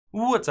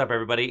What's up,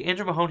 everybody?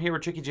 Andrew Mahone here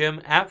with Tricky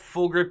Jim at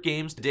Full Grip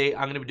Games. Today,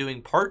 I'm going to be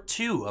doing part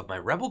 2 of my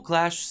Rebel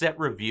Clash set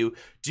review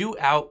due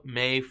out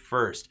May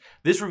 1st.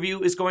 This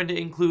review is going to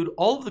include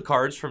all of the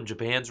cards from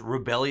Japan's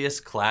Rebellious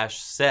Clash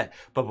set.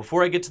 But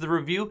before I get to the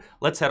review,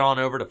 let's head on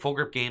over to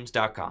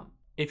fullgripgames.com.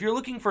 If you're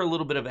looking for a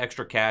little bit of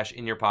extra cash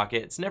in your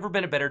pocket, it's never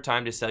been a better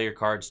time to sell your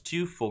cards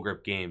to Full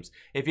Grip Games.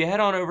 If you head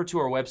on over to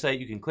our website,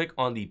 you can click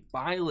on the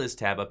Buy List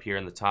tab up here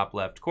in the top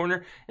left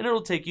corner, and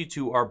it'll take you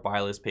to our Buy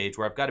List page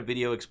where I've got a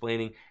video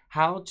explaining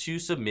how to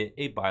submit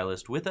a buy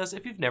list with us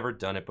if you've never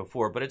done it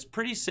before. But it's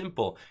pretty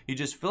simple. You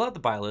just fill out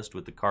the buy list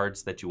with the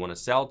cards that you want to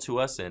sell to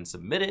us and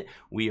submit it.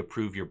 We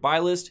approve your buy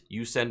list,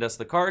 you send us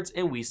the cards,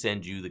 and we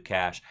send you the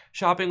cash.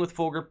 Shopping with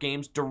Full Grip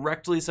Games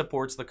directly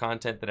supports the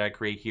content that I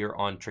create here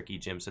on Tricky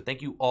Jim. So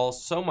thank you all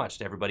so much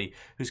to everybody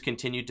who's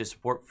continued to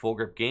support Full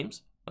Grip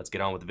Games. Let's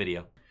get on with the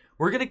video.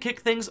 We're going to kick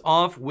things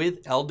off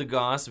with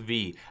Eldegoss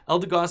V.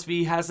 Eldegoss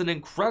V has an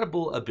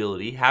incredible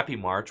ability, Happy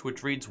March,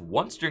 which reads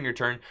once during your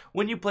turn,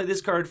 when you play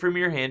this card from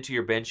your hand to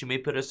your bench, you may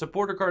put a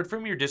supporter card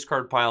from your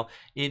discard pile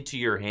into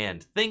your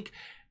hand. Think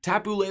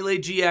Tapu Lele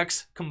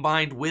GX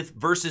combined with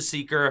Versus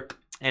Seeker,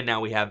 and now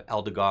we have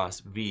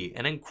Eldegoss V.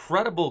 An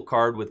incredible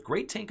card with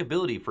great tank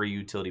ability for a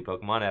utility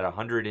Pokemon at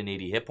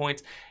 180 hit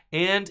points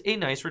and a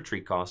nice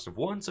retreat cost of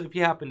 1. So if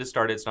you happen to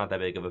start it, it's not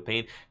that big of a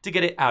pain to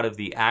get it out of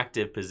the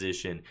active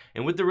position.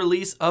 And with the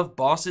release of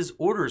Boss's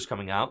Orders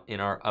coming out in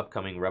our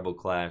upcoming Rebel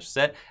Clash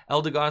set,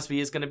 Eldegoss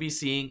V is going to be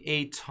seeing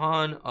a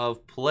ton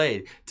of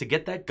play to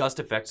get that Gust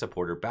Effect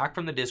supporter back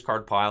from the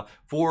discard pile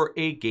for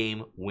a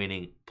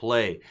game-winning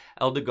play.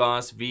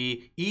 Eldegoss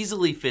V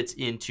easily fits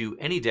into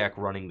any deck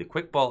running the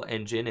Quick Ball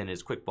engine and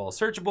is Quick Ball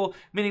searchable,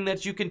 meaning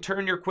that you can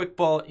turn your Quick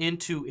Ball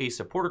into a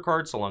supporter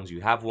card so long as you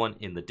have one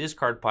in the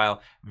discard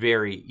pile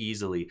very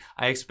easily.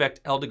 I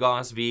expect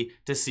Eldegoss V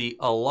to see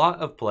a lot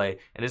of play,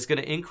 and it's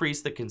going to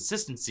increase the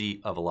consistency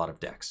of a lot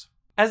of decks.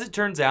 As it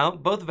turns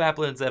out, both of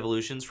Applein's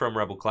evolutions from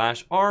Rebel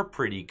Clash are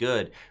pretty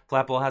good.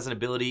 Flapple has an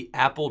ability,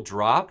 Apple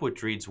Drop,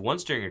 which reads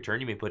once during your turn,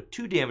 you may put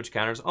 2 damage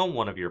counters on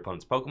one of your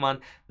opponent's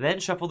Pokemon, then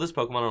shuffle this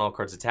Pokemon and all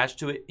cards attached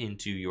to it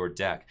into your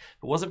deck.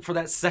 If it wasn't for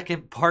that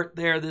second part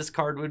there, this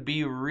card would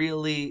be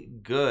really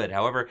good.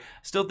 However, I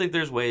still think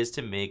there's ways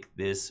to make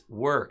this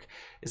work,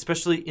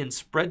 especially in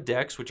spread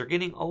decks, which are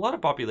gaining a lot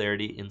of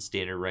popularity in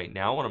Standard right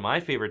now. One of my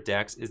favorite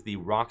decks is the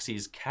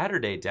Roxy's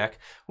Catterday deck,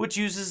 which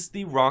uses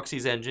the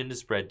Roxy's engine to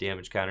spread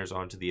damage counters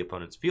onto the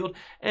opponent's field,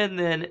 and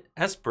then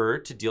Esper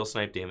to deal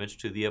snipe damage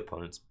to the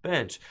opponent's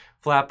bench.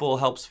 Flapple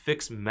helps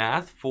fix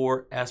math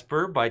for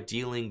Esper by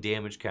dealing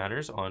damage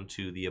counters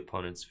onto the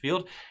opponent's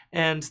field,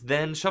 and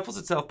then shuffles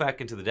itself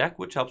back into the deck,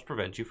 which helps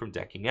prevent you from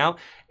decking out.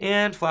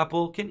 And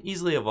Flapple can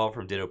easily evolve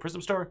from Ditto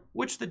Prism Star,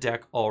 which the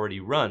deck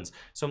already runs.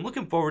 So I'm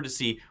looking forward to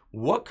see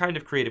what kind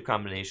of creative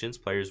combinations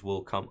players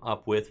will come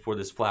up with for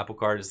this Flapple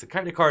card. It's the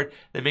kind of card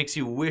that makes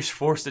you wish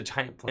Force a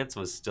Giant Plants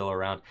was still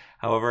around.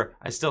 However,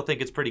 I still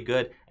think it's pretty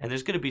good, and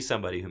there's going to be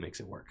somebody who makes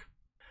it work.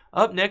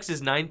 Up next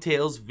is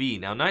Ninetales V.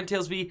 Now,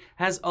 Ninetales V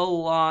has a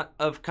lot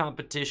of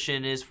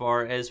competition as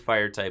far as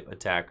fire-type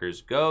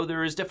attackers go.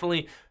 There is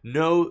definitely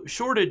no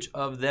shortage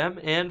of them,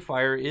 and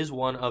fire is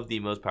one of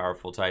the most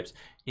powerful types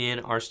in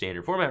our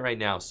standard format right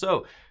now.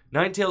 So,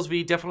 Ninetales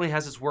V definitely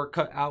has its work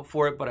cut out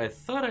for it, but I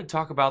thought I'd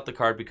talk about the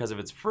card because of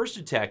its first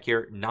attack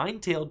here,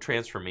 Nine-Tailed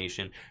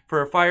Transformation.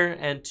 For a fire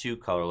and 2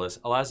 colorless,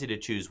 allows you to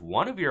choose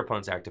one of your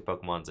opponent's active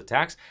Pokemon's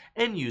attacks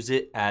and use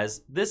it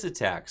as this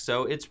attack.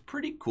 So it's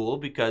pretty cool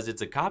because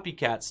it's a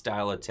copycat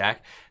style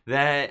attack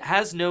that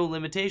has no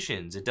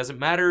limitations. It doesn't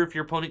matter if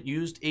your opponent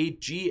used a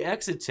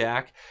GX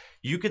attack,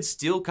 you could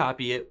still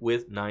copy it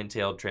with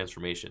Nine-Tailed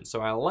Transformation.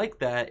 So I like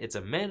that. It's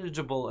a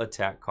manageable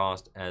attack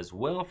cost as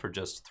well for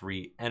just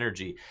 3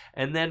 energy.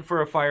 And then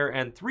for a fire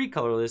and 3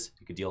 colorless,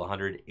 you could deal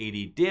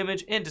 180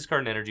 damage and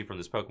discard an energy from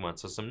this Pokemon.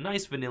 So some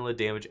nice vanilla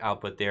damage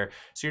output there.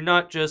 So you're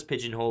not just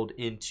pigeonholed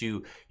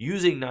into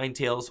using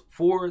Ninetales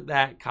for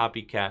that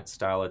copycat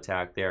style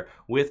attack there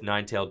with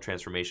Nine-Tailed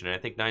Transformation. And I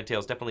think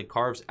Ninetales definitely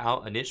carves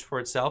out a niche for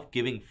itself,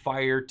 giving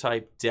fire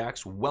type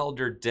decks,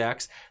 welder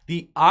decks,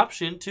 the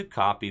option to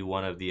copy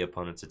one of the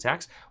opponent's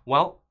attacks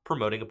while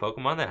promoting a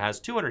Pokemon that has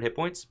 200 hit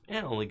points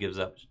and only gives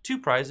up 2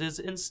 prizes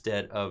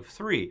instead of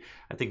 3.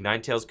 I think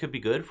Ninetales could be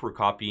good for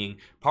copying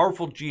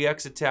powerful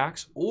GX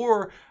attacks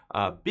or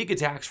big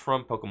attacks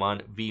from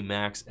Pokemon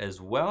VMAX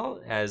as well.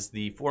 As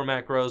the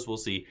format grows, we'll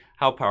see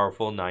how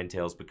powerful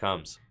Ninetales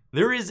becomes.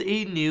 There is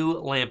a new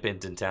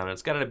Lampent in town.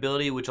 It's got an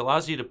ability which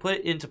allows you to put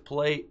it into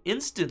play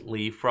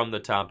instantly from the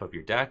top of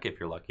your deck if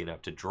you're lucky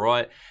enough to draw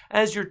it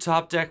as your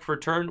top deck for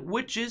turn,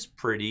 which is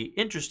pretty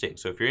interesting.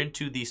 So if you're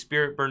into the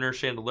Spirit Burner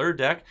Chandelure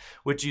deck,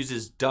 which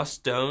uses Dust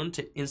Stone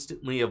to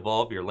instantly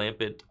evolve your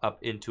Lampent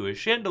up into a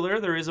Chandelure,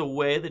 there is a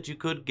way that you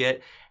could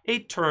get a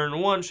turn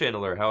 1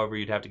 Chandelure. However,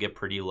 you'd have to get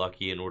pretty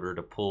lucky in order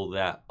to pull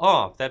that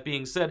off. That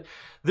being said,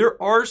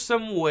 there are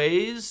some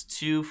ways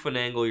to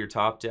finagle your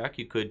top deck.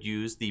 You could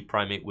use the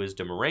Primate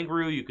Wisdom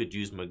Oranguru, you could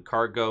use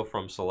Magcargo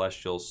from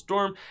Celestial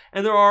Storm,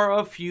 and there are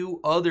a few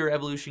other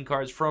evolution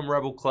cards from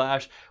Rebel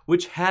Clash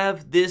which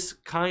have this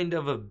kind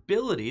of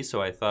ability,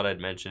 so I thought I'd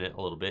mention it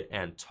a little bit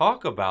and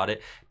talk about it.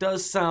 It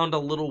does sound a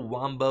little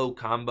wombo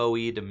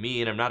combo-y to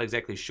me, and I'm not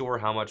exactly sure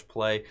how much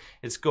play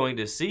it's going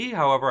to see.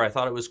 However, I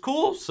thought it was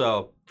cool,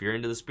 so if you're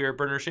into the Spirit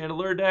Burner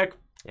Chandelure deck,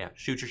 yeah,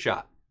 shoot your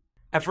shot.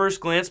 At first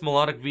glance,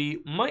 Melodic V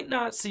might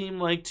not seem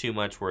like too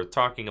much worth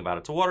talking about.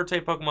 It's a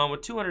Water-type Pokemon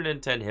with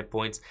 210 hit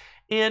points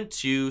and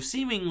 2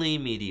 seemingly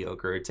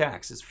mediocre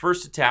attacks. Its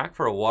first attack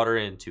for a Water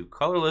and 2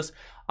 colorless,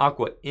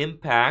 Aqua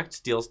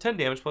Impact, deals 10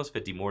 damage plus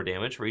 50 more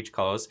damage for each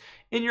colorless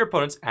in your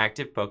opponent's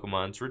active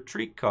Pokemon's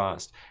retreat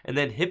cost. And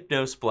then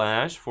Hypno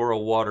Splash for a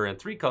Water and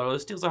 3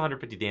 colorless, deals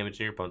 150 damage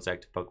and your opponent's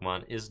active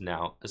Pokemon is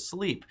now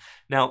asleep.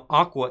 Now,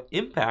 Aqua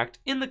Impact,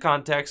 in the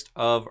context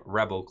of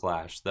Rebel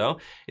Clash,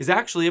 though, is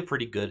actually a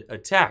pretty good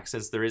attack,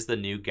 since there is the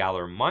new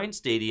Galar Mine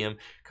Stadium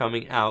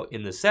coming out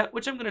in the set,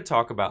 which I'm going to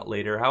talk about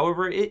later.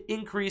 However, it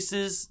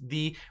increases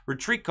the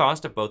retreat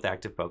cost of both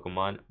active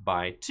Pokemon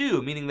by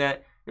 2, meaning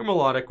that your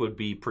Melodic would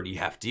be pretty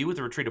hefty with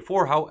a retreat of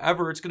 4.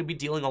 However, it's going to be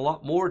dealing a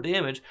lot more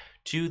damage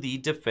to the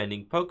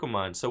defending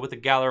Pokemon. So with a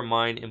Galar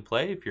Mine in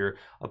play, if your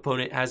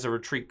opponent has a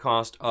retreat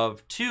cost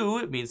of 2,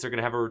 it means they're going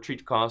to have a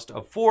retreat cost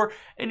of 4,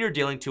 and you're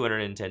dealing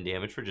 210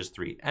 damage for just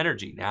 3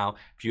 energy. Now,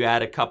 if you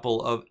add a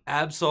couple of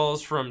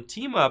Absols from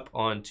Team Up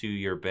onto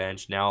your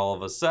bench, now all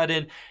of a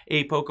sudden,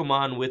 a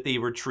Pokemon with a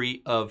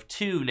retreat of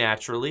 2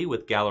 naturally,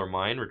 with Galar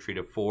Mine, retreat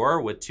of 4,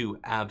 with 2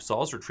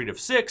 Absols, retreat of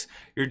 6,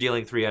 you're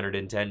dealing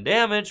 310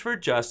 damage for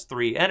just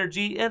 3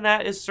 energy, and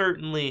that is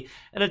certainly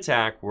an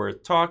attack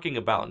worth talking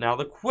about. Now,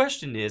 the question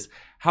is,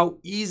 how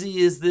easy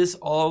is this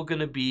all going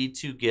to be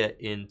to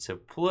get into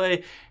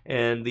play?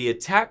 And the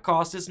attack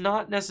cost is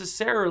not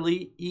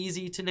necessarily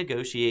easy to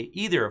negotiate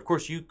either. Of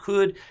course, you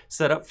could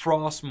set up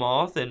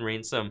Frostmoth and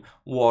rain some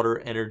water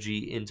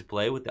energy into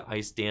play with the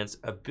Ice Dance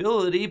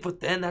ability, but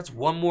then that's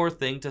one more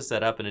thing to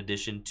set up in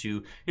addition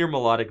to your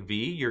Melodic V,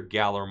 your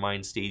Galar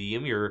Mine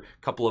Stadium, your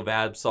couple of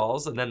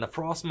Absols, and then the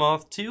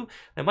Frostmoth too.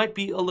 That might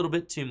be a little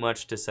bit too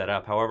much to set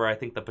up. However, I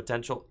think the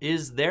potential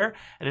is there,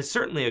 and it's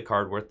certainly a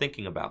card worth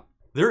thinking about.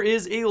 There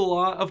is a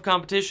lot of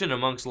competition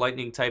amongst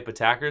Lightning-type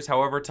attackers.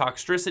 However,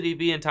 Toxtricity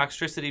V and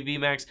Toxtricity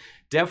VMAX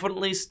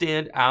definitely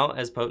stand out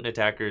as potent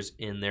attackers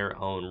in their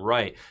own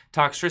right.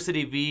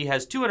 Toxtricity V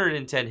has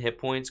 210 hit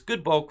points,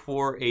 good bulk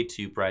for a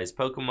 2-prize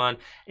Pokemon,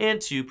 and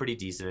 2 pretty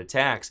decent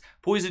attacks.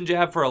 Poison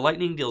Jab for a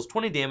Lightning deals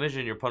 20 damage,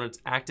 and your opponent's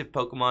active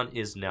Pokemon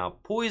is now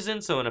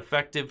poisoned, so an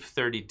effective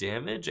 30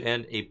 damage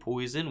and a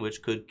poison,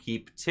 which could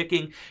keep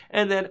ticking.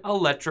 And then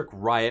Electric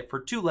Riot for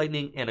 2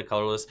 Lightning and a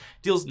colorless,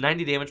 deals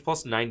 90 damage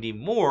plus 90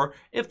 more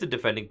if the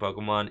defending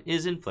Pokemon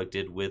is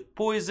inflicted with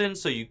poison.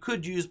 So you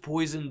could use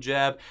Poison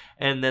Jab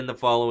and then the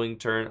following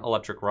turn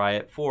Electric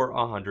Riot for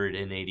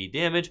 180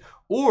 damage,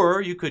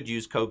 or you could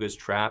use Koga's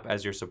Trap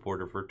as your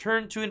supporter for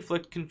turn to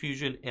inflict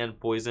confusion and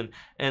poison,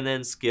 and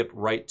then skip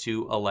right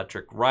to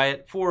Electric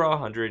Riot for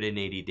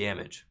 180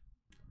 damage.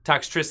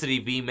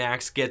 Toxtricity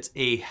VMAX gets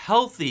a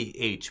healthy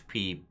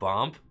HP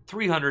bump,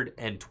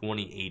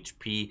 320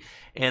 HP,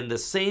 and the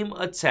same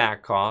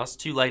attack cost,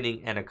 2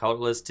 Lightning and a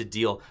colorless, to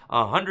deal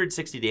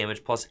 160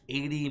 damage plus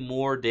 80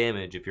 more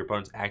damage if your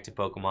opponent's active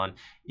Pokemon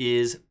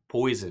is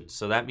poisoned.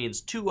 So that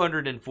means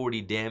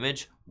 240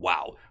 damage.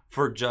 Wow.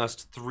 For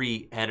just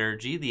 3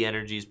 energy. The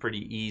energy is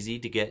pretty easy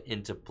to get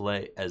into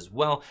play as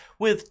well,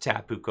 with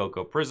Tapu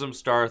Koko Prism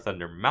Star,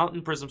 Thunder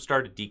Mountain Prism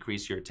Star to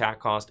decrease your attack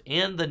cost,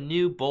 and the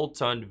new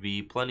Boltund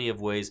V. Plenty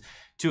of ways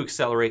to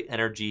accelerate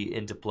energy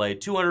into play.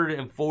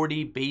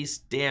 240 base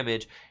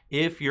damage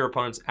if your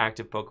opponent's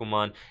active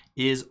Pokemon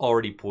is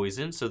already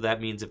poisoned. So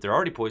that means if they're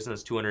already poisoned,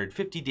 that's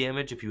 250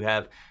 damage. If you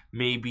have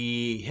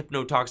maybe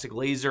Hypnotoxic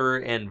Laser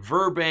and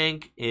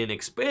Verbank in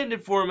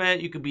expanded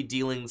format, you could be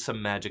dealing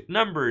some magic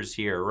numbers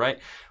here, right?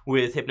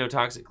 With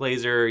Hypnotoxic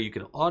Laser, you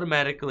can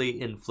automatically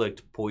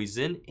inflict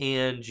poison,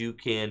 and you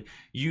can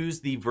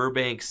use the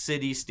Verbank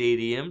City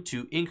Stadium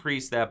to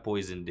increase that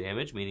poison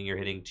damage, meaning you're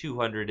hitting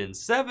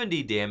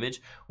 270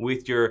 damage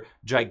with your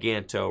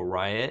Giganto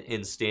Riot.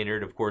 In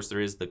standard, of course,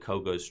 there is the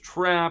Koga's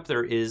Trap,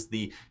 there is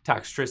the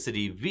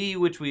Toxtricity V,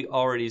 which we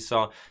already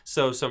saw.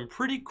 So some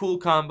pretty cool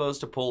combos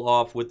to pull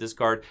off with this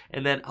card,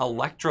 and then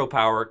Electro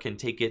Power can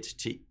take it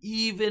to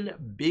even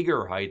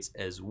bigger heights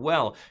as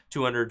well.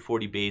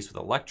 240 base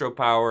with Electro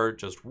Power,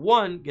 just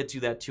 1 gets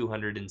you that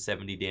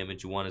 270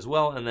 damage you want as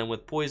well, and then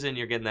with Poison,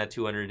 you're getting that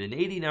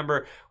 280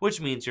 number, which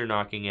means you're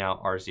knocking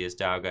out Arceus,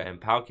 Dialga, and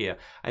Palkia.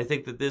 I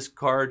think that this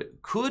card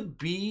could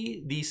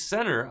be the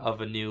center of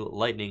a new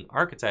Lightning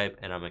archetype,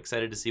 and I'm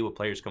excited to see what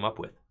players come up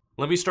with.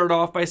 Let me start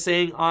off by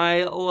saying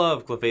I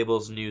love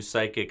Clefable's new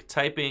psychic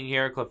typing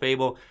here.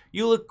 Clefable,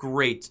 you look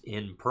great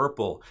in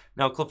purple.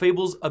 Now,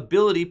 Clefable's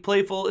ability,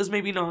 Playful, is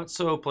maybe not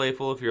so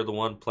playful if you're the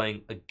one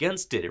playing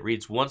against it. It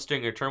reads, once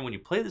during your turn, when you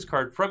play this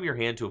card from your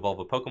hand to evolve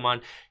a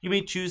Pokemon, you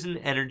may choose an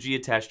energy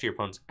attached to your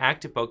opponent's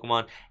active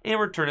Pokemon and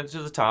return it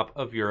to the top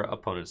of your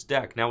opponent's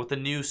deck. Now, with the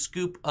new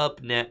Scoop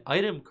Up Net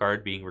item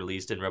card being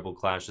released in Rebel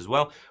Clash as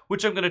well,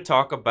 which I'm going to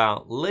talk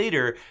about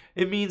later,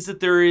 it means that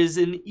there is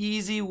an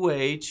easy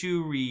way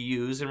to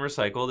reuse and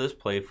recycle this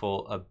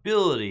playful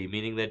ability,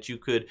 meaning that you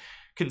could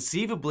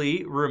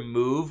conceivably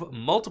remove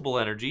multiple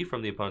energy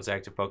from the opponent's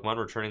active Pokemon,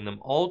 returning them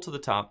all to the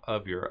top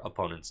of your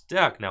opponent's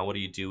deck. Now, what do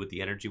you do with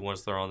the energy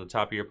once they're on the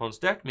top of your opponent's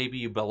deck? Maybe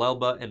you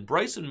Belelba and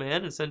Bryson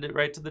Man and send it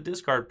right to the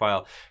discard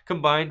pile.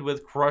 Combined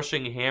with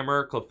Crushing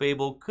Hammer,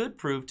 Clefable could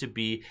prove to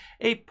be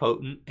a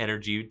potent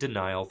energy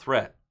denial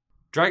threat.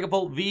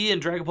 Dragapult V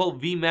and Dragapult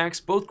V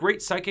Max, both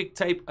great Psychic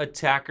type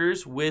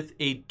attackers with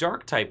a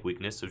Dark type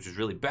weakness, which is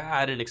really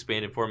bad in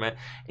expanded format,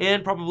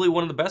 and probably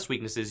one of the best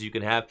weaknesses you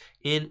can have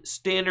in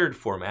standard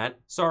format.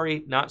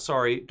 Sorry, not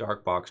sorry,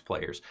 Dark Box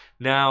players.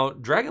 Now,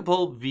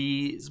 Dragapult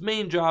V's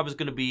main job is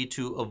going to be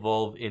to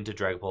evolve into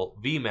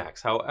Dragapult V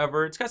Max.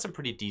 However, it's got some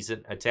pretty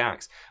decent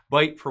attacks.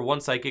 Bite for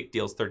 1 Psychic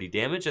deals 30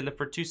 damage, and then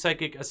for 2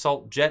 Psychic,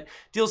 Assault Jet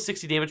deals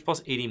 60 damage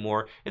plus 80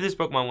 more if this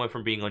Pokemon went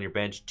from being on your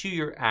bench to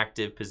your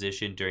active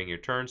position during your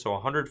turn. So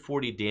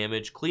 140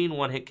 damage, clean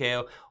 1-hit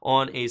KO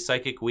on a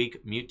Psychic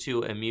weak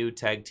Mewtwo and Mew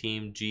Tag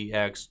Team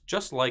GX,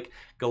 just like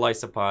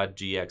Golisopod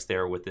GX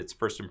there with its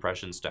first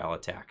impression style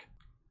attack.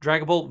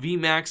 Dragapult V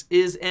Max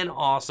is an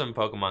awesome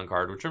Pokemon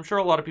card, which I'm sure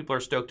a lot of people are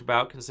stoked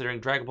about,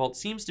 considering Dragapult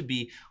seems to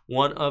be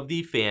one of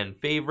the fan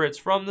favorites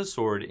from the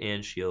Sword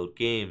and Shield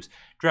games.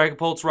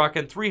 Dragapult's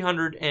rocking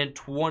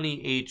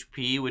 320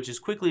 HP, which is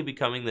quickly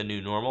becoming the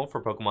new normal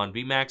for Pokemon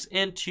V Max,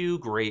 and 2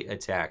 great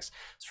attacks.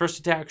 Its first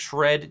attack,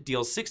 Shred,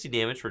 deals 60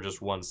 damage for just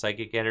 1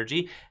 Psychic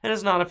energy, and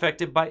is not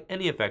affected by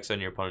any effects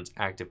on your opponent's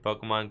active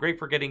Pokemon. Great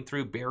for getting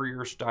through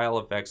barrier-style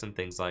effects and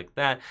things like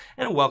that,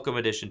 and a welcome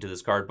addition to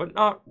this card, but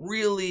not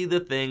really the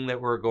thing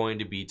that we're going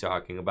to be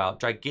talking about.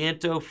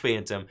 Giganto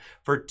Phantom,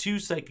 for 2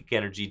 Psychic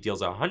energy,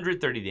 deals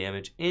 130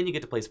 damage, and you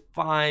get to place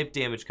 5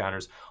 damage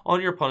counters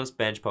on your opponent's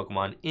bench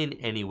Pokemon in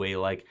any way you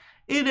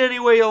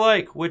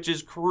like, which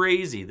is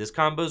crazy. This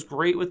combo is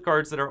great with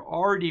cards that are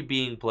already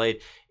being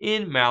played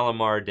in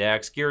Malamar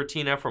decks.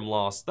 Giratina from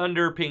Lost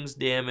Thunder pings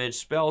damage,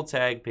 Spell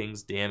Tag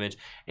pings damage,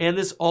 and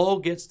this all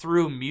gets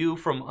through Mew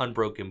from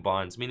Unbroken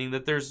Bonds, meaning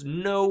that there's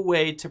no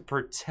way to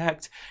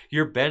protect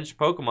your bench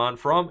Pokemon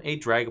from a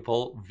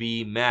Dragapult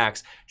V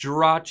Max.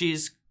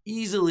 Jirachis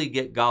easily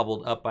get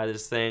gobbled up by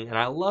this thing, and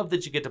I love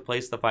that you get to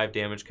place the 5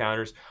 damage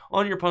counters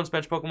on your opponent's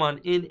bench Pokemon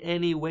in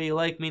any way you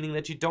like, meaning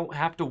that you don't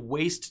have to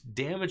waste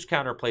damage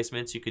counter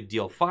placements. You could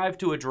deal 5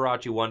 to a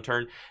Jirachi one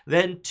turn,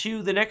 then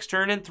 2 the next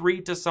turn, and 3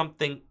 to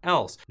something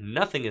else.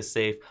 Nothing is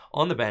safe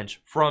on the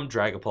bench from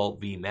Dragapult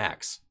V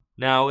Max.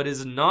 Now, it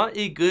is not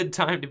a good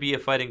time to be a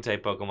fighting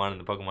type Pokemon in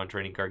the Pokemon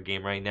trading card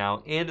game right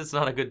now, and it's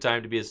not a good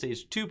time to be a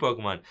stage 2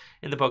 Pokemon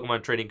in the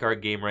Pokemon trading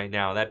card game right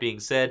now. That being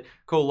said,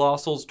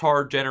 Colossal's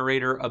Tar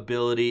Generator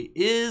ability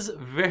is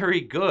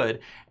very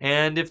good,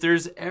 and if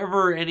there's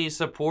ever any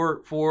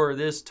support for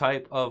this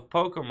type of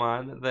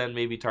Pokemon, then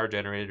maybe Tar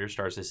Generator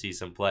starts to see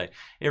some play.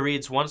 It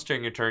reads, once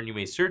during your turn, you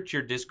may search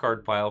your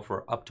discard pile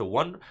for up to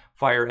 1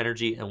 fire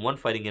energy and 1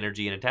 fighting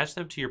energy and attach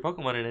them to your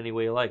Pokemon in any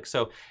way you like.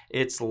 So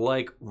it's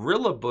like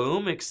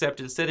Rillaboom, except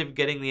instead of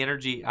getting the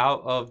energy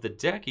out of the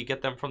deck, you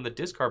get them from the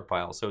discard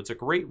pile. So it's a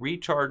great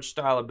recharge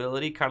style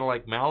ability, kind of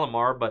like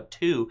Malamar, but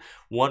 2,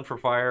 1 for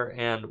fire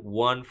and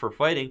 1 for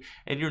fighting.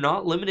 And you're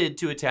not limited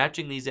to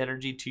attaching these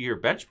energy to your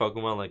bench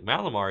Pokemon like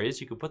Malamar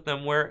is. You can put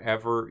them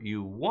wherever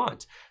you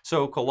want.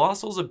 So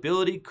Colossal's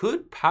ability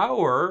could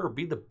power or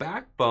be the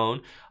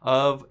backbone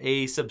of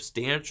a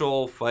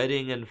substantial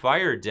fighting and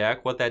fire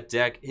deck. What that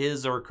deck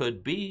is or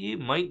could be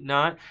might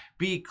not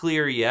be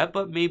clear yet,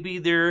 but maybe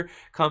there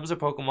comes a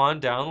Pokemon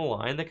down the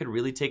line that could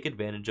really take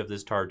advantage of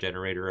this Tar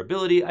Generator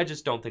ability. I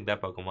just don't think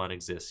that Pokemon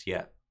exists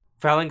yet.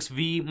 Phalanx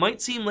V might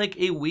seem like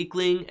a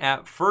weakling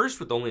at first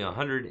with only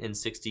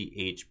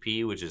 160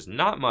 HP, which is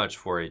not much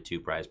for a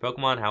 2-prize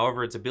Pokemon.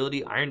 However, its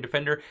ability, Iron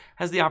Defender,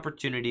 has the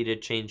opportunity to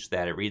change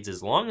that. It reads,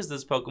 as long as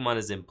this Pokemon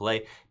is in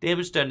play,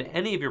 damage done to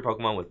any of your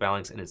Pokemon with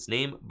Phalanx in its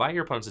name by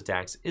your opponent's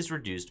attacks is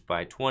reduced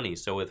by 20.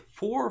 So with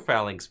 4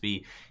 Phalanx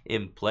V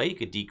in play, you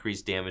could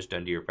decrease damage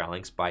done to your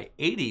Phalanx by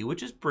 80,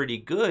 which is pretty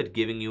good,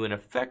 giving you an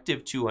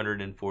effective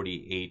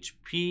 240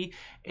 HP,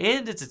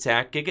 and its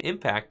attack, Giga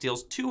Impact,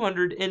 deals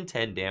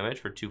 210 damage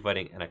for 2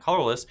 fighting and a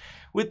colorless,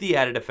 with the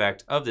added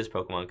effect of this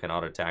Pokemon can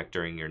auto attack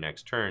during your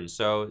next turn.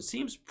 So it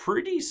seems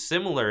pretty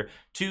similar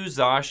to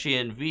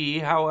Zacian V.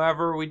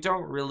 However, we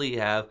don't really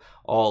have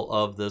all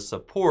of the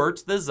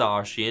support the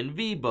Zacian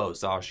V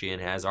boasts. Zacian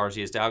has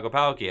Arceus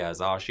Palkia,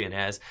 Zacian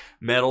has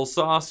Metal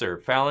Saucer.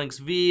 Phalanx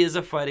V is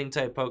a fighting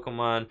type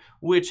Pokemon,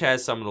 which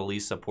has some of the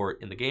least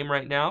support in the game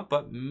right now,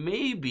 but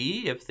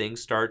maybe if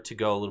things start to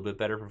go a little bit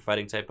better for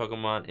fighting type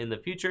Pokemon in the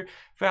future,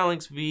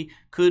 Phalanx V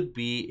could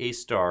be a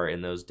star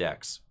in those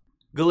decks.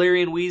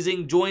 Galarian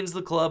Weezing joins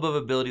the club of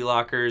ability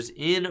lockers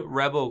in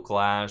Rebel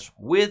Clash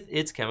with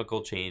its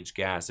Chemical Change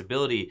Gas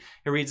ability.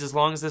 It reads, as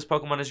long as this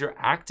Pokemon is your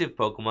active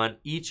Pokemon,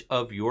 each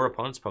of your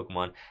opponent's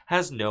Pokemon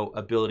has no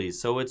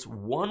abilities. So it's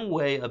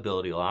one-way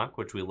ability lock,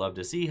 which we love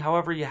to see.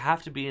 However, you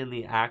have to be in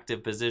the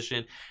active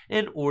position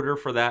in order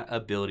for that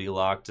ability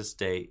lock to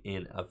stay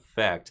in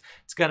effect.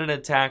 It's got an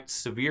attack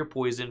severe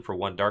poison for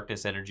 1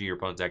 darkness energy. Your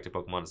opponent's active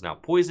Pokemon is now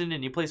poisoned,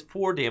 and you place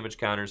 4 damage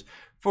counters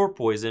for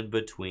poison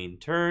between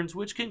turns,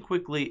 which can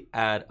quickly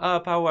add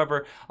up.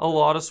 However, a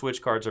lot of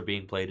switch cards are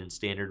being played in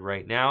standard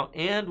right now,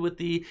 and with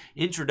the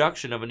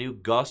introduction of a new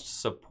Gust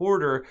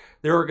supporter,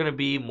 there are going to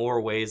be more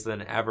ways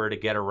than ever to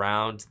get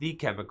around the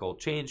Chemical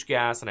Change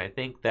Gas, and I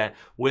think that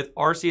with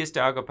Arceus,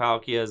 Dialga,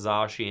 Palkia,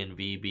 Zacian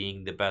V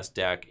being the best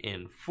deck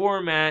in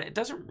format, it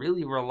doesn't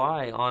really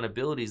rely on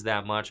abilities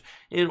that much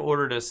in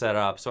order to set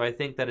up. So I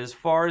think that as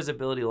far as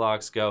ability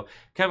locks go,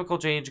 Chemical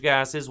Change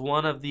Gas is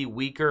one of the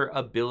weaker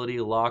ability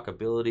lock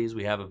abilities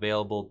we have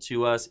available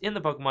to us in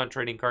the Pokemon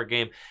trading card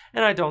game,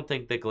 and I don't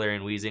think that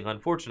Galarian Weezing,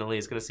 unfortunately,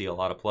 is going to see a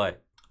lot of play.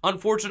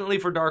 Unfortunately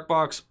for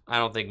Darkbox, I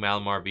don't think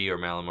Malamar V or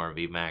Malamar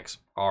V Max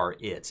are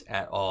it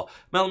at all.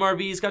 Malamar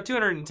V's got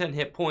 210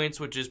 hit points,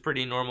 which is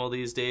pretty normal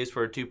these days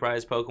for a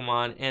 2-prize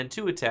Pokemon, and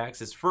 2 attacks.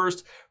 His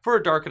first, for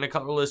a dark and a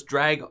colorless,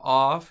 drag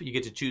off. You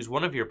get to choose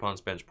one of your opponent's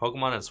bench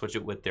Pokemon and switch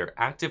it with their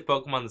active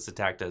Pokemon. This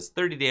attack does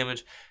 30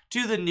 damage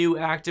to the new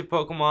active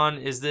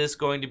Pokemon. Is this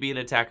going to be an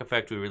attack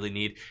effect we really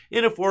need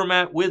in a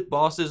format with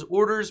boss's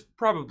orders?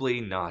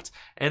 Probably not.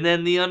 And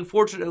then the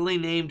unfortunately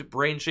named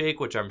Brain Shake,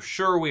 which I'm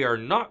sure we are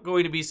not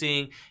going to be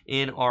seeing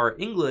in our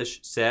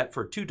English set,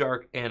 for 2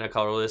 dark and a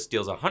colorless,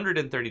 deals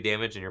 130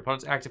 damage, and your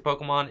opponent's active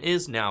Pokemon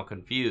is now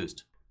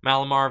confused.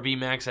 Malamar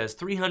VMAX has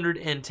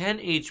 310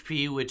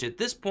 HP, which at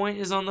this point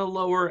is on the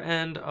lower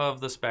end of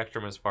the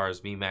spectrum as far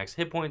as VMAX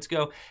hit points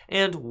go,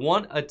 and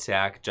 1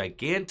 attack,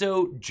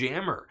 Giganto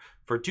Jammer.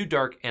 For 2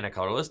 dark and a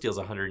colorless, deals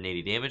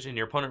 180 damage, and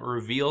your opponent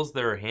reveals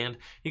their hand.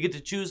 You get to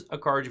choose a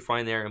card you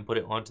find there and put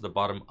it onto the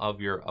bottom of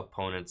your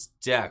opponent's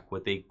deck.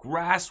 With a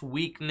grass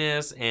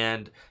weakness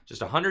and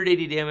just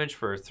 180 damage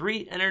for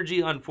 3 energy,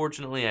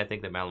 unfortunately, I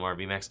think that Malamar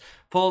VMAX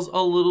falls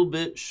a little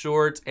bit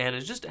short and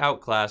is just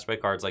outclassed by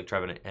cards like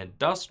Trevenant and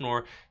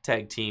Dusknoir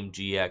Tag Team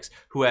GX,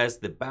 who has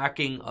the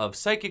backing of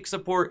Psychic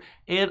support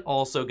and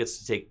also gets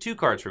to take 2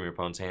 cards from your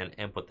opponent's hand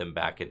and put them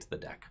back into the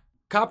deck.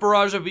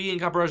 Copperajah V and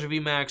Copperajah V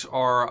Max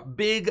are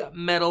big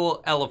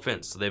metal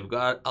elephants. So they've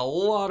got a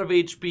lot of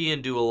HP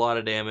and do a lot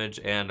of damage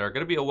and are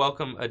going to be a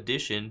welcome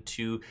addition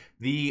to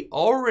the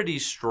already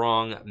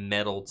strong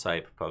metal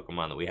type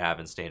Pokemon that we have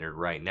in standard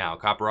right now.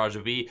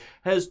 Copperajah V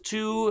has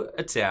 2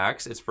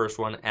 attacks. Its first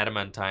one,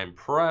 Adamantine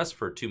Press,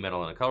 for 2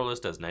 metal and a colorless,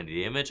 does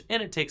 90 damage,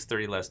 and it takes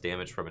 30 less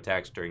damage from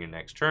attacks during your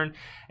next turn.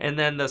 And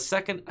then the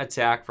second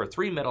attack, for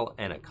 3 metal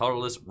and a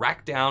colorless,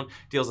 Rack Down,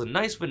 deals a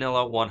nice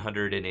vanilla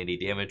 180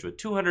 damage with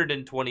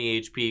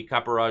 220 HP.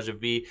 Copperajah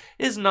V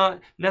is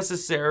not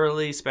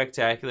necessarily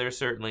spectacular,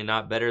 certainly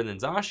not better than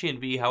Zacian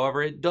V.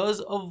 However, it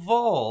does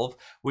evolve,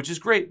 which is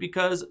great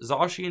because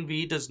Zacian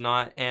V does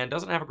not and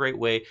doesn't have a great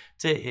way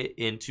to hit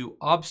into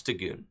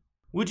Obstagoon.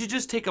 Would you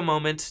just take a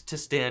moment to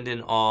stand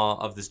in awe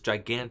of this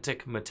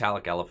gigantic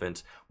metallic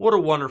elephant? What a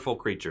wonderful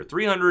creature.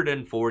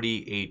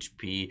 340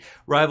 HP,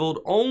 rivaled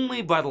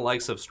only by the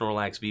likes of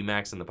Snorlax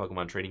VMAX in the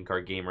Pokemon trading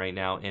card game right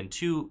now, and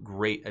 2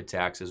 great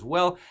attacks as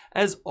well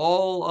as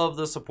all of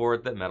the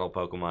support that metal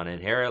Pokemon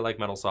inherit, like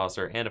Metal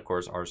Saucer and of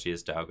course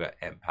Arceus, Dialga,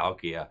 and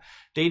Palkia.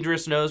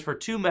 Dangerous Nose, for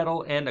 2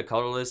 metal and a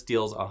colorless,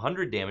 deals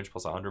 100 damage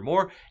plus 100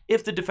 more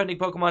if the defending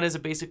Pokemon is a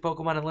basic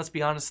Pokemon, and let's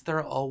be honest,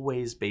 they're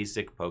always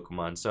basic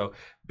Pokemon. So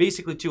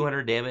basically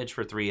 200 damage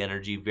for 3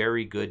 energy,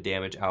 very good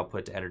damage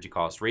output to energy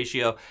cost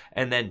ratio.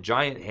 And then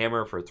Giant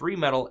Hammer, for 3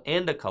 metal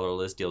and a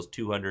colorless, deals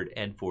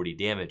 240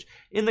 damage.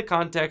 In the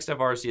context of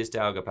Arceus,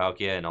 Dialga,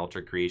 Palkia, and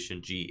Ultra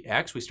Creation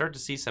GX, we start to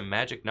see some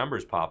magic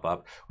numbers pop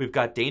up. We've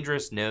got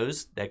Dangerous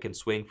Nose that can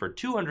swing for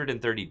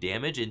 230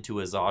 damage into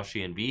a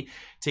Zacian V,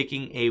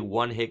 taking a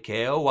 1-hit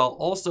KO while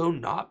also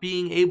not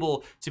being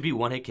able to be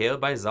 1-hit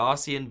KO'd by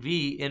Zacian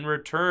V in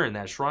return.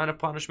 That Shrine of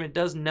Punishment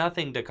does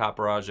nothing to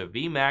Copperajah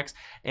VMAX,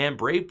 and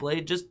Brave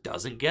Blade just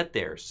doesn't get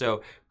there.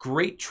 So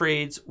great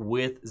trades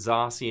with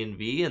Zacian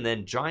V, and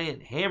then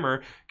Giant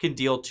Hammer can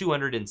deal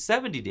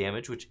 270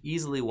 damage, which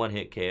easily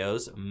 1-hit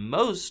KOs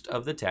most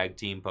of the Tag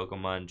Team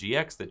Pokemon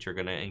GX that you're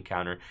going to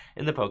encounter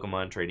in the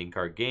Pokemon trading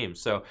card game.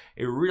 So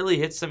it really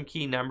hits some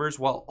key numbers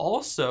while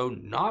also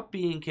not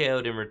being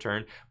KO'd in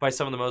return by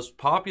some of the most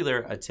popular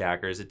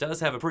attackers. It does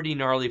have a pretty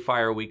gnarly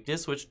fire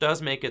weakness, which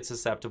does make it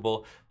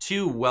susceptible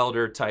to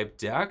welder type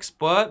decks,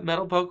 but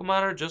metal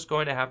Pokemon are just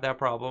going to have that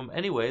problem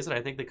anyways, and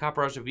I think the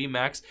Copperajah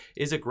VMAX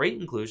is a great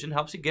inclusion,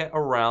 helps you get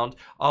around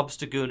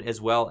Obstagoon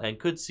as well, and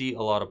could see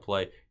a lot of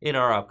play in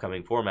our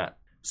upcoming format.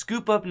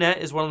 Scoop Up Net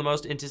is one of the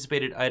most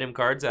anticipated item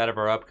cards out of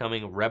our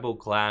upcoming Rebel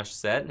Clash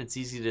set, and it's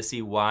easy to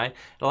see why. It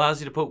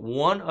allows you to put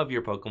one of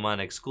your Pokemon,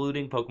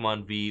 excluding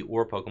Pokemon V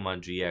or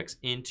Pokemon GX,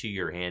 into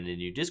your hand, and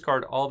you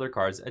discard all their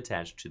cards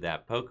attached to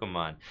that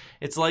Pokemon.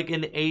 It's like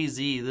an AZ,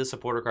 the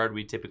supporter card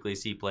we typically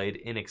see played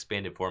in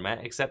expanded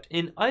format, except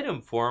in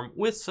item form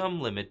with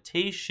some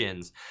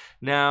limitations.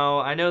 Now,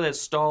 I know that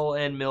stall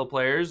and mill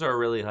players are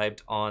really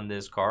hyped on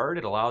this card.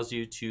 It allows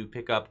you to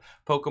pick up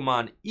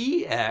Pokemon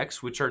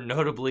EX, which are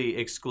notably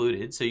excluded.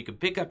 So you can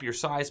pick up your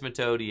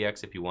Seismitoad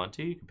EX if you want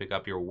to. You can pick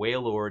up your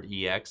Wailord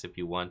EX if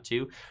you want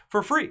to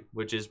for free,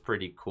 which is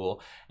pretty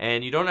cool.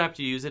 And you don't have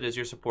to use it as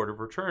your supportive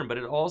return, but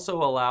it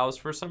also allows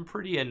for some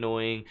pretty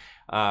annoying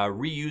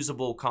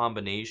reusable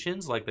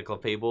combinations like the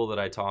Clefable that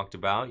I talked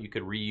about. You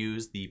could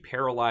reuse the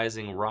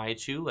Paralyzing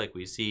Raichu like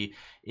we see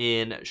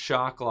in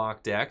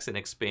Shocklock decks in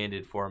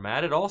expanded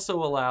format. It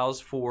also allows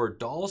for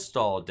Doll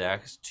Stall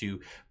decks to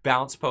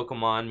bounce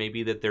Pokemon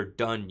maybe that they're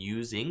done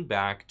using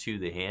back to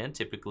the hand.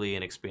 Typically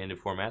in expanded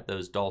format,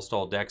 those Doll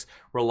Stall decks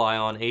rely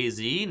on AZ.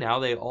 Now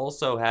they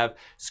also have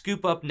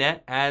Scoop Up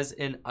Net as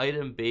an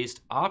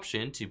item-based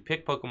option to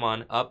pick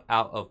Pokemon up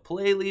out of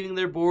play, leaving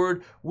their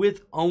board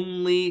with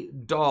only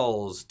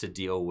dolls to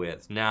deal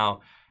with.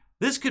 Now,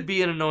 this could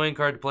be an annoying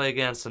card to play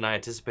against, and I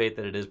anticipate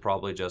that it is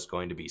probably just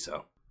going to be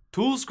so.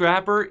 Tool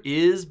Scrapper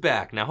is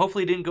back. Now,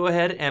 hopefully you didn't go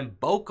ahead and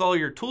bulk all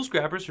your Tool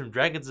Scrappers from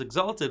Dragons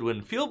Exalted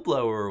when Field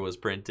Blower was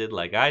printed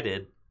like I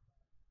did.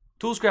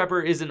 Tool Scrapper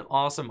is an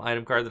awesome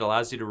item card that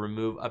allows you to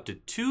remove up to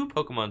 2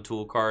 Pokemon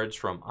Tool cards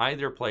from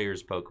either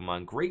player's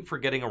Pokemon. Great for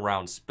getting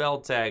around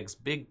spell tags,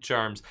 big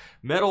charms,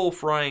 metal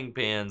frying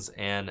pans,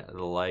 and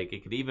the like.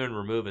 It could even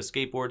remove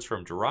escape boards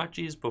from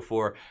Jirachis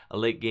before a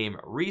late game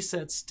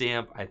reset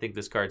stamp. I think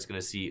this card's going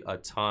to see a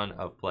ton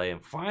of play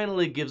and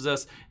finally gives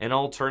us an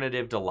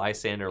alternative to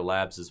Lysander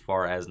Labs as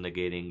far as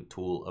negating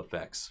tool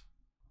effects.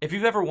 If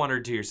you've ever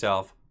wondered to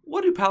yourself,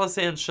 what do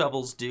Palisand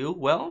Shovels do?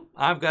 Well,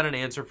 I've got an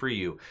answer for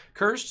you.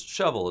 Cursed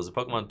Shovel is a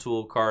Pokemon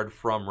tool card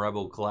from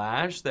Rebel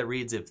Clash that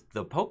reads, if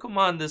the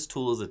Pokemon this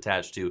tool is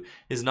attached to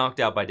is knocked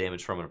out by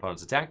damage from an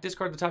opponent's attack,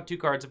 discard the top 2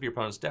 cards of your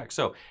opponent's deck.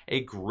 So, a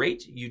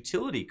great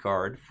utility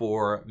card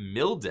for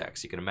mill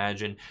decks. You can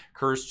imagine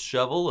Cursed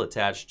Shovel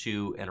attached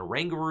to an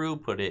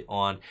Oranguru, put it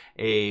on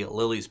a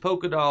Lily's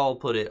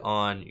Pokédoll, put it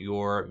on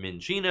your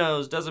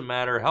Minchinos, doesn't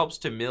matter, helps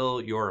to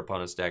mill your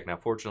opponent's deck. Now,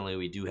 fortunately,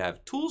 we do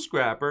have Tool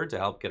Scrapper to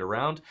help get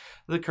around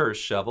the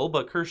Cursed Shovel,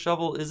 but Cursed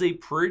Shovel is a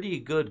pretty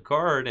good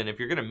card, and if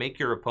you're going to make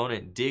your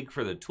opponent dig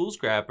for the Tool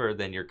Scrapper,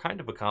 then you're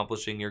kind of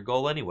accomplishing your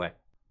goal anyway.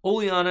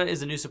 Oleana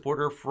is a new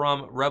supporter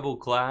from Rebel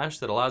Clash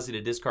that allows you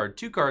to discard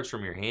 2 cards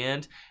from your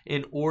hand.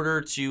 In order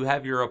to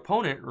have your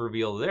opponent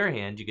reveal their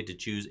hand, you get to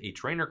choose a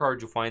trainer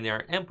card you find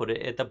there and put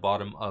it at the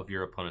bottom of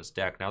your opponent's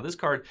deck. Now, this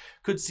card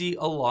could see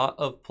a lot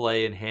of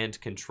play in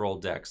hand control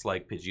decks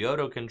like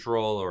Pidgeotto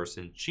Control or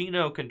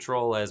Cinccino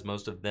Control, as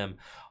most of them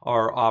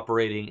are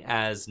operating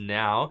as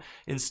now.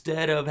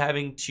 Instead of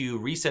having to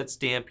reset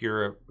stamp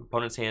your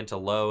opponent's hand to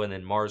low and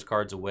then Mars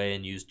cards away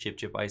and use Chip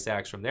Chip Ice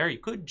Axe from there, you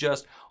could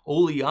just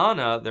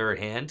Oleana their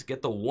hand,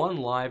 get the 1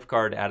 live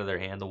card out of their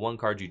hand, the 1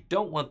 card you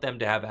don't want them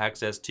to have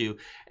access to,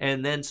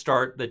 and then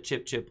start the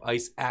Chip Chip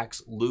Ice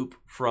Axe loop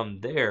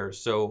from there.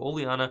 So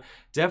Oleana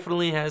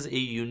definitely has a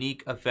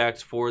unique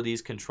effect for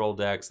these control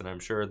decks, and I'm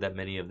sure that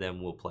many of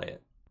them will play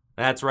it.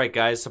 That's right,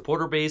 guys.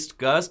 Supporter-based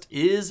Gust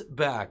is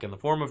back in the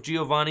form of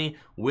Giovanni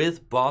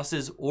with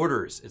Boss's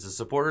Orders. It's a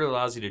supporter that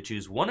allows you to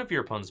choose one of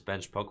your opponent's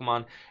bench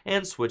Pokemon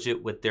and switch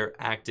it with their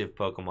active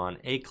Pokemon.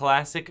 A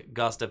classic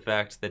Gust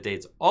effect that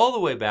dates all the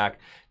way back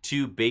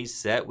to base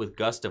set with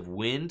Gust of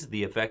Wind.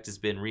 The effect has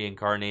been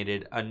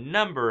reincarnated a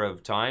number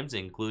of times,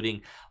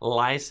 including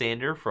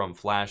Lysander from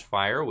Flash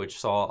Fire, which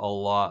saw a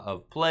lot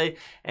of play,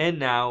 and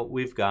now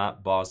we've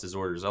got Boss's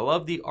Orders. I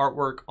love the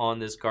artwork on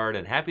this card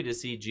and happy to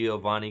see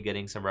Giovanni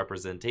getting some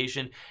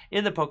representation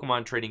in the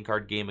Pokemon trading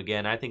card game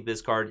again. I think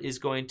this card is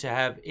going to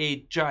have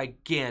a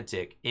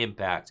gigantic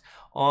impact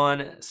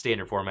on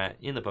standard format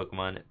in the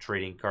Pokemon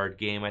trading card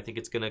game. I think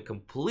it's going to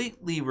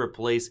completely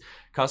replace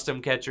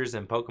custom catchers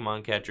and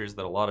Pokemon catchers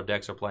that a lot of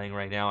decks are playing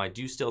right now. I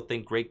do still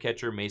think Great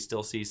Catcher may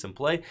still see some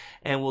play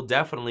and will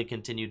definitely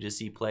continue to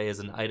see play as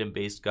an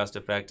item-based Gust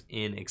effect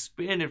in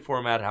expanded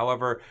format.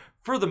 However,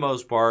 for the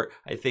most part,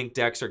 I think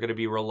decks are going to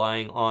be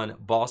relying on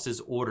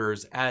Boss's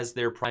Orders as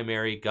their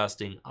primary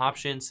gusting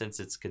option since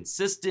it's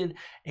consistent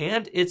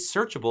and it's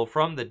searchable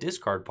from the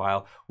discard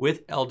pile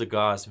with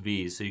Eldegoss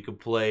V. So you can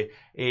play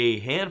a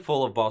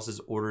handful of Boss's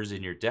Orders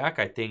in your deck.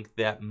 I think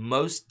that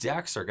most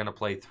decks are going to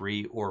play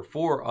 3 or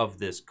 4 of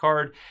this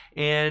card,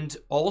 and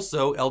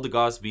also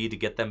Eldegoss V to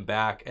get them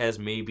back as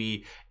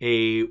maybe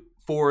a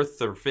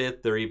 4th or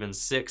 5th or even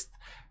 6th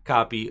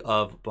copy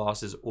of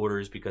Boss's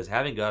Orders because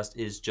having Gust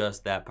is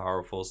just that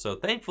powerful. So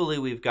thankfully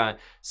we've got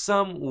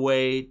some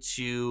way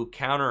to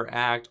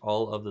counteract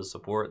all of the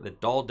support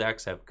that Doll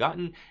decks have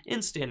gotten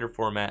in standard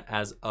format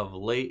as of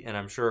late, and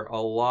I'm sure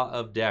a lot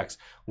of decks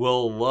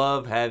will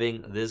love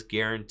having this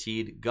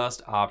guaranteed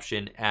Gust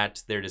option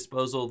at their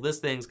disposal. This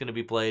thing's going to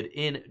be played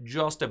in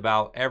just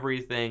about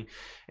everything,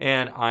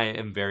 and I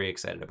am very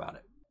excited about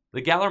it. The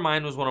Galar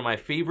Mine was one of my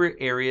favorite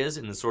areas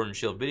in the Sword and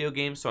Shield video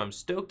game, so I'm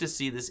stoked to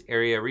see this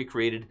area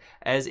recreated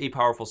as a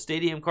powerful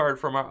stadium card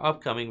from our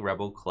upcoming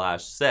Rebel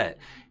Clash set.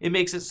 It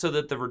makes it so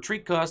that the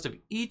retreat cost of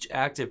each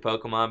active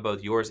Pokemon,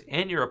 both yours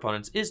and your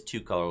opponent's, is 2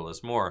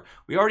 colorless more.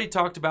 We already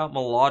talked about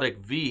Melodic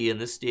V in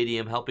this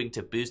stadium helping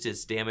to boost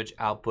its damage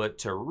output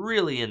to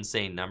really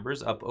insane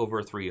numbers, up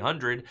over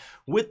 300,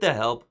 with the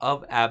help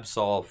of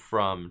Absol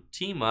from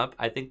Team Up.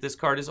 I think this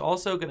card is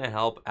also going to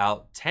help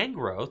out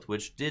Tangrowth,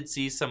 which did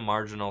see some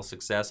marginal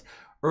success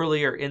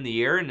earlier in the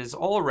year and is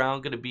all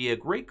around going to be a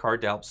great card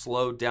to help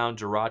slow down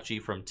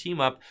Jirachi from Team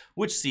Up,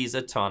 which sees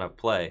a ton of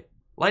play.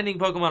 Lightning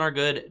Pokemon are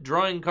good,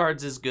 drawing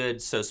cards is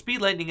good, so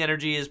Speed Lightning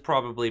Energy is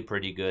probably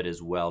pretty good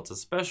as well. It's a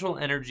special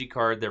energy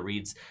card that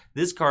reads,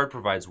 this card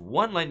provides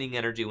 1 Lightning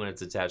Energy when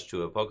it's attached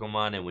to a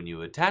Pokemon, and when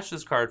you attach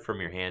this card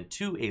from your hand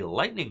to a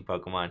Lightning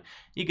Pokemon,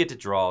 you get to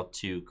draw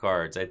 2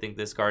 cards. I think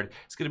this card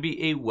is going to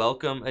be a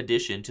welcome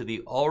addition to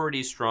the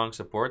already strong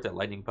support that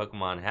Lightning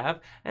Pokemon have,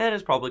 and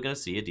is probably going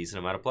to see a decent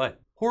amount of play.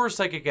 Horror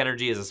Psychic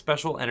Energy is a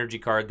special energy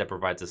card that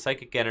provides a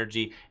psychic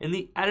energy, and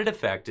the added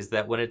effect is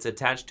that when it's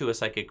attached to a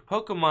psychic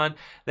Pokemon,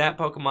 that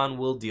Pokemon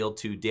will deal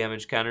 2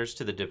 damage counters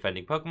to the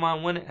defending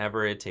Pokemon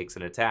whenever it takes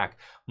an attack.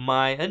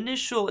 My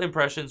initial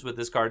impressions with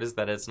this card is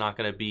that it's not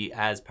going to be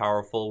as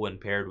powerful when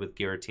paired with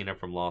Giratina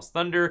from Lost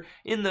Thunder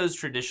in those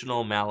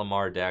traditional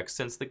Malamar decks,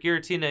 since the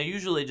Giratina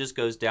usually just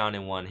goes down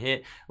in 1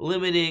 hit,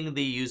 limiting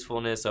the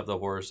usefulness of the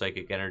Horror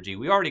Psychic Energy.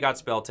 We already got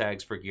spell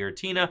tags for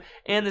Giratina,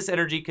 and this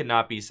energy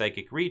cannot be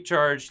Psychic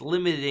Recharge,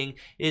 limiting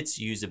its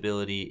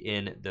usability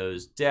in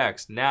those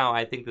decks. Now,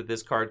 I think that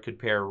this card could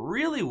pair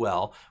really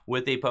well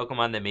with a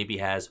Pokemon that maybe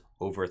has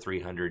over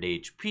 300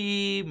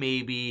 HP,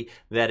 maybe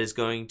that is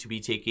going to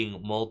be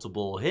taking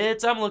multiple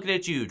hits. I'm looking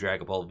at you,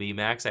 Dragapult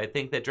VMAX. I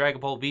think that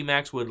Dragapult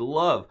VMAX would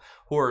love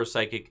Horror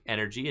Psychic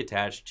Energy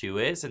attached to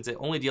it, since it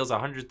only deals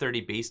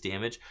 130 base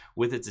damage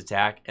with its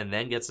attack and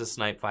then gets to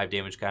snipe 5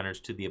 damage counters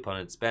to the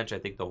opponent's bench. I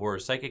think the Horror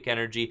Psychic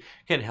Energy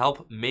can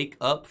help make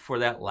up for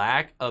that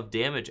lack of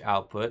damage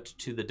output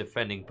to the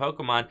defending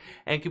Pokemon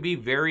and can be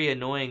very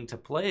annoying to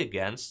play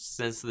against,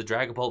 since the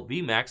Dragapult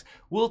VMAX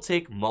will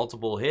take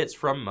multiple hits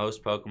from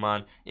most Pokemon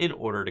in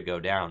order to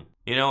go down.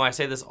 You know, I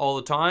say this all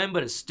the time,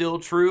 but it's still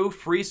true.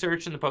 Free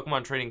search in the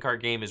Pokemon trading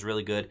card game is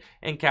really good,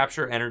 and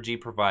Capture Energy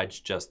provides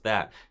just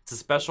that. It's a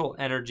special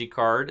energy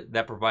card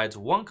that provides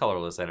 1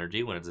 colorless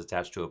energy when it's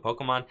attached to a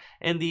Pokemon,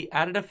 and the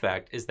added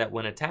effect is that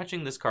when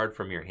attaching this card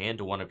from your hand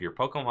to one of your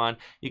Pokemon,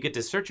 you get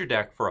to search your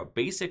deck for a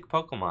basic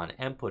Pokemon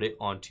and put it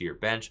onto your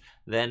bench,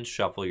 then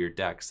shuffle your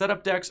deck.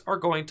 Setup decks are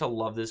going to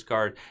love this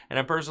card, and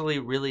I'm personally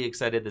really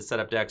excited that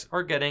setup decks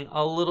are getting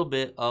a little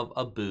bit of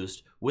a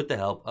boost with the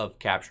help of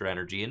Capture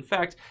Energy. In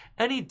fact,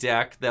 any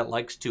deck that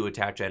likes to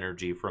attach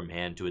energy from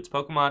hand to its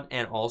Pokemon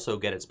and also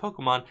get its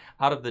Pokemon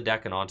out of the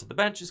deck and onto the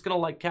bench is going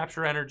to like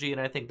Capture Energy, and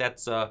I think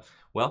that's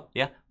well,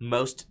 yeah,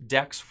 most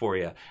decks for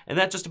you. And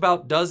that just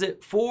about does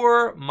it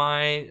for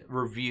my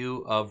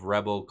review of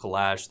Rebel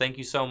Clash. Thank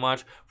you so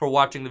much for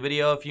watching the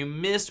video. If you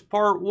missed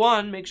part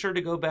 1, make sure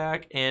to go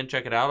back and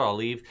check it out. I'll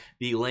leave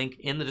the link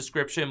in the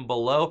description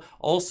below.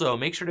 Also,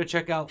 make sure to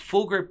check out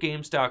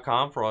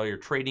FullGripGames.com for all your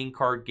trading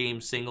card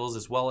game singles,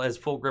 as well as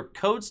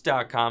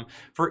FullGripCodes.com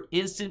for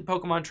instant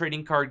Pokemon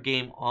trading card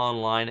game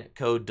online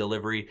code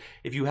delivery.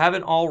 If you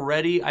haven't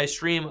already, I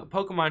stream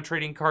Pokemon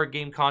trading card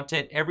game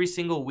content every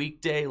single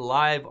weekday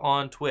live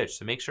on Twitch,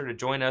 so make sure to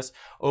join us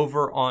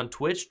over on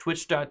Twitch,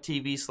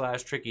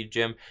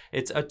 twitch.tv/TrickyJim.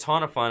 It's a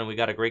ton of fun, and we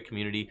got a great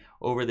community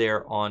over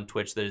there on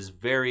Twitch that is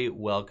very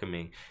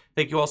welcoming.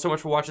 Thank you all so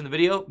much for watching the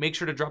video. Make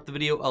sure to drop the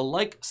video a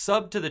like,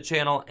 sub to the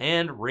channel,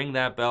 and ring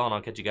that bell, and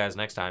I'll catch you guys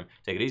next time.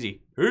 Take it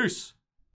easy. Peace.